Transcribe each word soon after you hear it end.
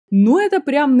Ну это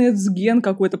прям нетсген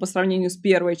какой-то по сравнению с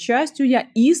первой частью. Я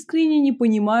искренне не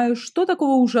понимаю, что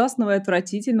такого ужасного и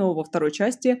отвратительного во второй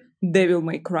части Devil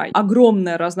May Cry.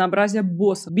 Огромное разнообразие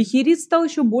боссов. Бехерит стал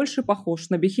еще больше похож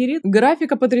на Бехерит.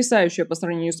 Графика потрясающая по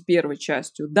сравнению с первой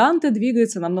частью. Данте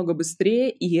двигается намного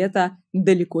быстрее, и это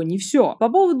далеко не все. По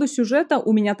поводу сюжета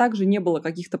у меня также не было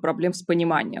каких-то проблем с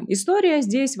пониманием. История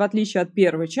здесь, в отличие от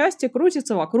первой части,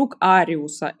 крутится вокруг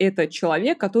Ариуса. Это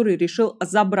человек, который решил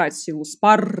забрать силу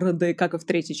Спарды, как и в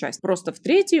третьей части. Просто в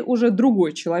третьей уже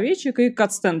другой человечек, и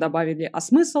катсцен добавили, а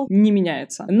смысл не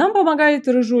меняется. Нам помогает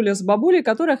Рыжуля с бабулей,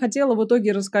 которая хотела в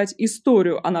итоге рассказать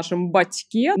историю о нашем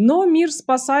батьке, но мир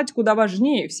спасать куда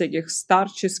важнее всяких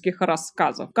старческих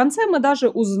рассказов. В конце мы даже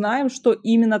узнаем, что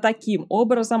именно таким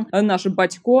образом наш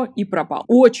батько и пропал.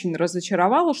 Очень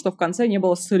разочаровало, что в конце не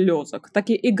было слезок.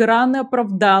 Таки игра не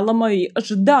оправдала мои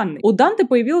ожидания. У Данте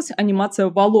появилась анимация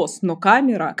волос, но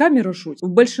камера жуть. В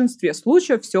большинстве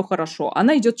случаев все хорошо.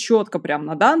 Она идет четко прямо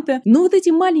на Данте, но вот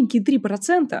эти маленькие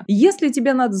 3%, если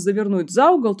тебе надо завернуть за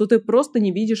угол, то ты просто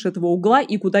не видишь этого угла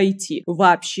и куда идти.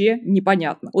 Вообще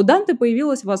непонятно. У Данте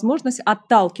появилась возможность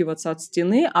отталкиваться от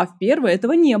стены, а в первой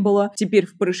этого не было. Теперь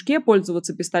в прыжке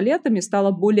пользоваться пистолетами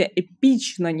стало более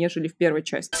эпично, нежели в первой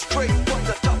части.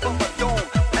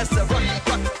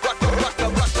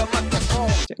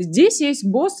 Здесь есть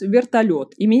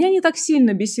босс-вертолет, и меня не так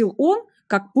сильно бесил он,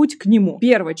 как путь к нему. В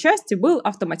первой части был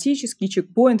автоматический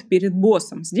чекпоинт перед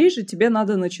боссом. Здесь же тебе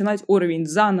надо начинать уровень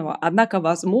заново. Однако,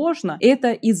 возможно,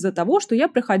 это из-за того, что я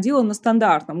проходила на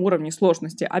стандартном уровне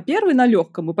сложности, а первый на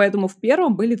легком, и поэтому в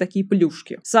первом были такие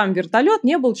плюшки. Сам вертолет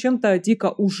не был чем-то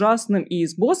дико ужасным, и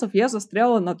из боссов я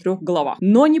застряла на 3 головах.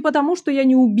 Но не потому, что я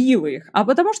не убила их, а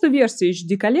потому, что версия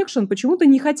HDCollection почему-то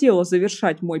не хотела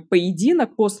завершать мой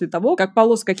поединок после того, как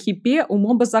полоска хипе у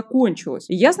моба закончилась.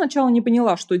 И я сначала не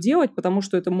поняла, что делать, потому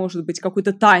что это может быть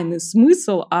какой-то тайный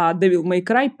смысл, а Devil May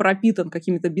Cry пропитан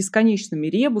какими-то бесконечными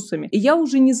ребусами, и я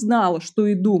уже не знала, что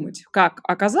и думать. Как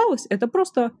оказалось, это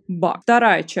просто баг.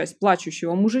 Вторая часть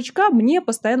плачущего мужичка мне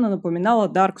постоянно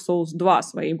напоминала Dark Souls 2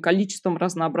 своим количеством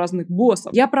разнообразных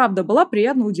боссов. Я, правда, была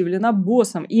приятно удивлена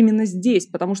боссом именно здесь,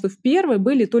 потому что в первой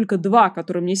были только 2,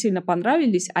 которые мне сильно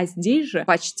понравились, а здесь же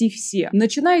почти все.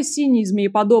 Начиная с синей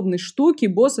змееподобной штуки,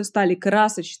 боссы стали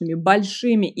красочными,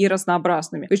 большими и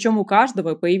разнообразными. Причем у каждого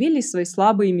появились свои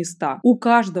слабые места. У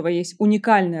каждого есть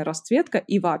уникальная расцветка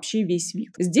и вообще весь вид.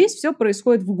 Здесь все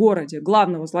происходит в городе.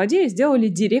 Главного злодея сделали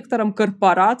директором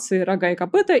корпорации «Рога и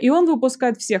копыта», и он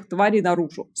выпускает всех тварей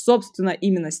наружу. Собственно,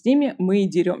 именно с ними мы и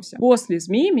деремся. После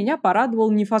змеи меня порадовал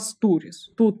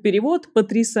Нефастурис. Тут перевод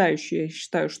потрясающий, я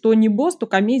считаю, что не босс, то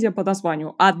комедия по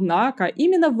названию. Однако,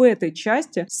 именно в этой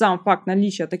части сам факт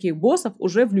наличия таких боссов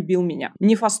уже влюбил меня.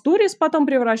 Нефастурис потом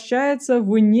превращается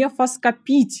в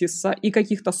Нефаскопитиса, и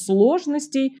каких-то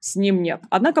сложностей с ним нет.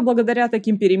 Однако благодаря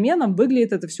таким переменам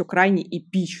выглядит это все крайне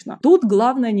эпично. Тут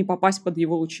главное не попасть под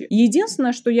его лучи.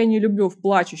 Единственное, что я не люблю в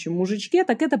плачущем мужичке,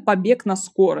 так это побег на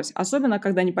скорость, особенно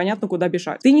когда непонятно куда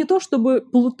бежать. Ты не то чтобы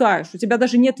плутаешь, у тебя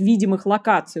даже нет видимых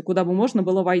локаций, куда бы можно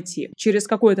было войти. Через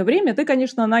какое-то время ты,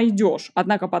 конечно, найдешь,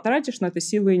 однако потратишь на это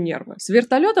силы и нервы. С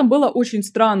вертолетом была очень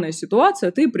странная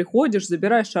ситуация. Ты приходишь,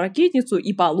 забираешь ракетницу,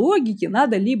 и по логике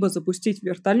надо либо запустить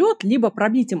вертолет, либо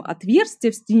пробить им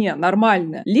отверстие в стене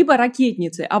нормальное, либо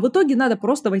ракетницей, а в итоге надо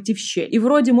просто войти в щель. И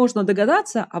вроде можно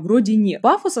догадаться, а вроде нет.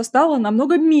 Пафоса стало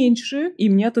намного меньше, и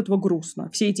мне от этого грустно.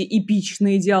 Все эти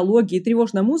эпичные диалоги и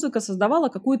тревожная музыка создавала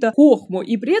какую-то хохму,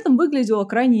 и при этом выглядело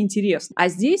крайне интересно. А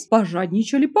здесь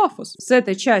пожадничали пафос. С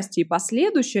этой части и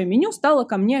последующее меню стало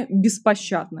ко мне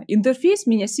беспощадно. Интерфейс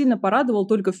меня сильно порадовал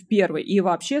только в первой, и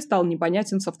вообще стал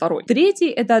непонятен со второй. Третий —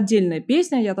 это отдельная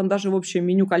песня, я там даже в общее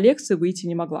меню коллекции выйти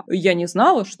не могла. Я не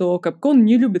знала, что Capcom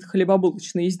не любит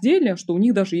хлебобулочные изделия, что у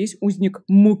них даже есть узник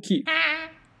муки.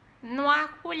 Ну а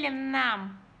хули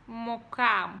нам?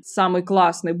 Мукам. Самый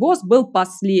классный босс был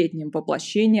последним,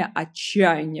 воплощение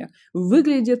отчаяния.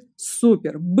 Выглядит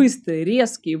супер, быстрый,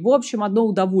 резкий, в общем, одно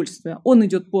удовольствие. Он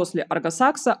идет после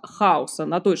Аргосакса, Хаоса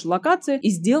на той же локации и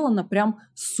сделано прям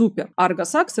супер.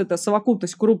 Аргосакс — это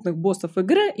совокупность крупных боссов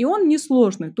игры, и он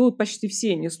несложный. Тут почти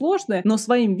все несложные, но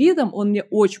своим видом он мне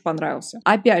очень понравился.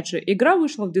 Опять же, игра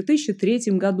вышла в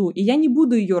 2003 году, и я не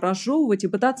буду ее разжевывать и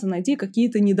пытаться найти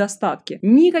какие-то недостатки.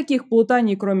 Никаких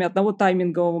плутаний, кроме одного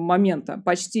таймингового момента.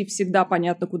 Почти всегда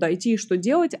понятно, куда идти и что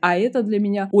делать, а это для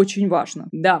меня очень важно.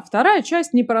 Да, вторая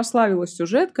часть не прославилась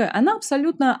сюжеткой, она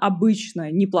абсолютно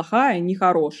обычная, не плохая, не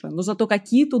хорошая, но зато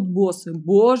какие тут боссы,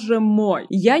 боже мой.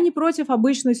 Я не против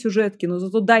обычной сюжетки, но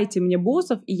зато дайте мне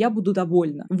боссов, и я буду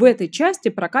довольна. В этой части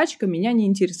прокачка меня не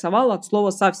интересовала от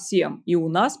слова совсем, и у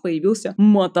нас появился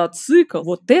мотоцикл.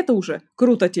 Вот это уже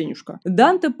круто, тенюшка.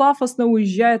 Данте пафосно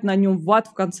уезжает на нем в ад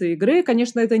в конце игры.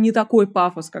 Конечно, это не такой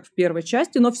пафос, как в первой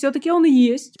части, но все-таки он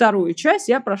есть. Вторую часть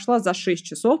я прошла за 6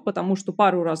 часов, потому что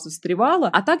пару раз застревала,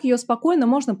 а так ее спокойно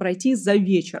можно пройти за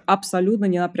вечер, абсолютно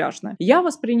не напряжно. Я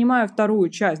воспринимаю вторую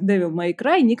часть Devil May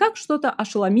Cry не как что-то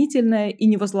ошеломительное и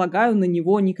не возлагаю на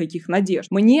него никаких надежд.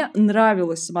 Мне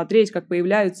нравилось смотреть, как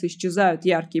появляются и исчезают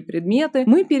яркие предметы,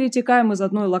 мы перетекаем из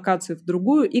одной локации в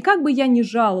другую, и как бы я ни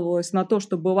жаловалась на то,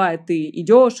 что бывает ты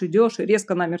идешь и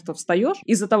резко намертво встаешь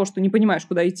из-за того, что не понимаешь,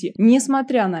 куда идти,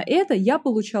 несмотря на это, я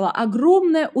получала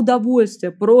огромное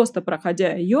удовольствие, просто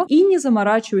проходя ее и не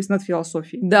заморачиваясь над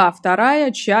философией. Да,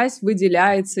 вторая часть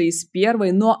выделяется из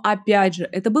первой, но опять же,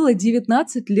 это было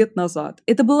 19 лет назад.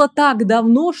 Это было так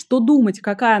давно, что думать,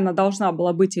 какая она должна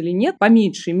была быть или нет, по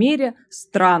меньшей мере,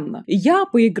 странно. Я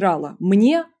поиграла,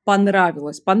 мне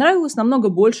понравилось. Понравилось намного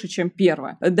больше, чем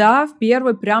первая. Да, в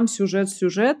первой прям сюжет с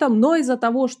сюжетом, но из-за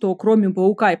того, что кроме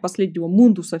Паука и последнего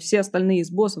Мундуса все остальные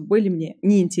из боссов были мне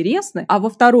неинтересны, а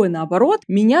во второй, наоборот,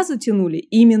 меня затянули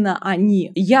именно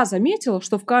они. Я заметила,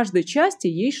 что в каждой части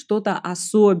есть что-то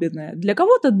особенное. Для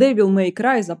кого-то Devil May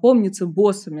Cry запомнится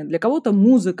боссами, для кого-то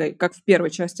музыкой, как в первой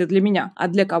части для меня, а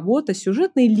для кого-то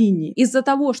сюжетной линией. Из-за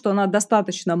того, что она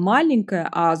достаточно маленькая,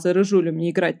 а за Рыжулю мне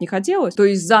играть не хотелось, то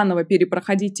есть заново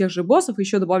перепроходить тех же боссов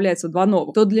еще добавляется 2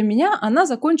 новых, то для меня она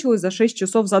закончилась за 6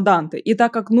 часов за Данте. И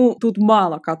так как, тут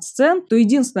мало кат-сцен, то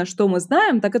единственное, что мы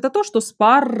знаем, так это то, что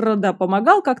Спарда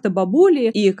помогал как-то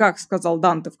бабуле, и, как сказал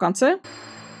Данте в конце...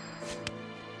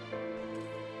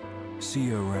 See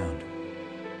you around.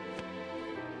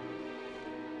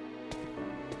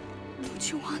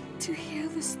 Don't you want to hear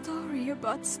the story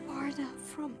about Sparta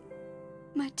from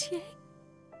Mathieu?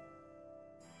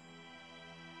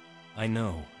 I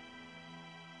know.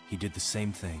 He did the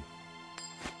same thing.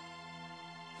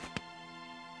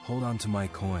 Hold on to my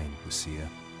coin, Lucia.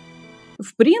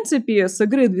 В принципе, с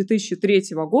игры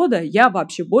 2003 года я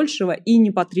вообще большего и не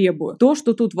потребую. То,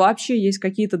 что тут вообще есть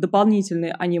какие-то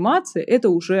дополнительные анимации, это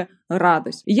уже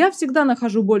радость. Я всегда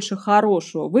нахожу больше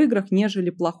хорошего в играх, нежели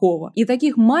плохого. И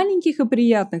таких маленьких и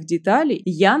приятных деталей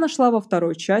я нашла во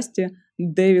второй части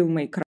Devil May Cry.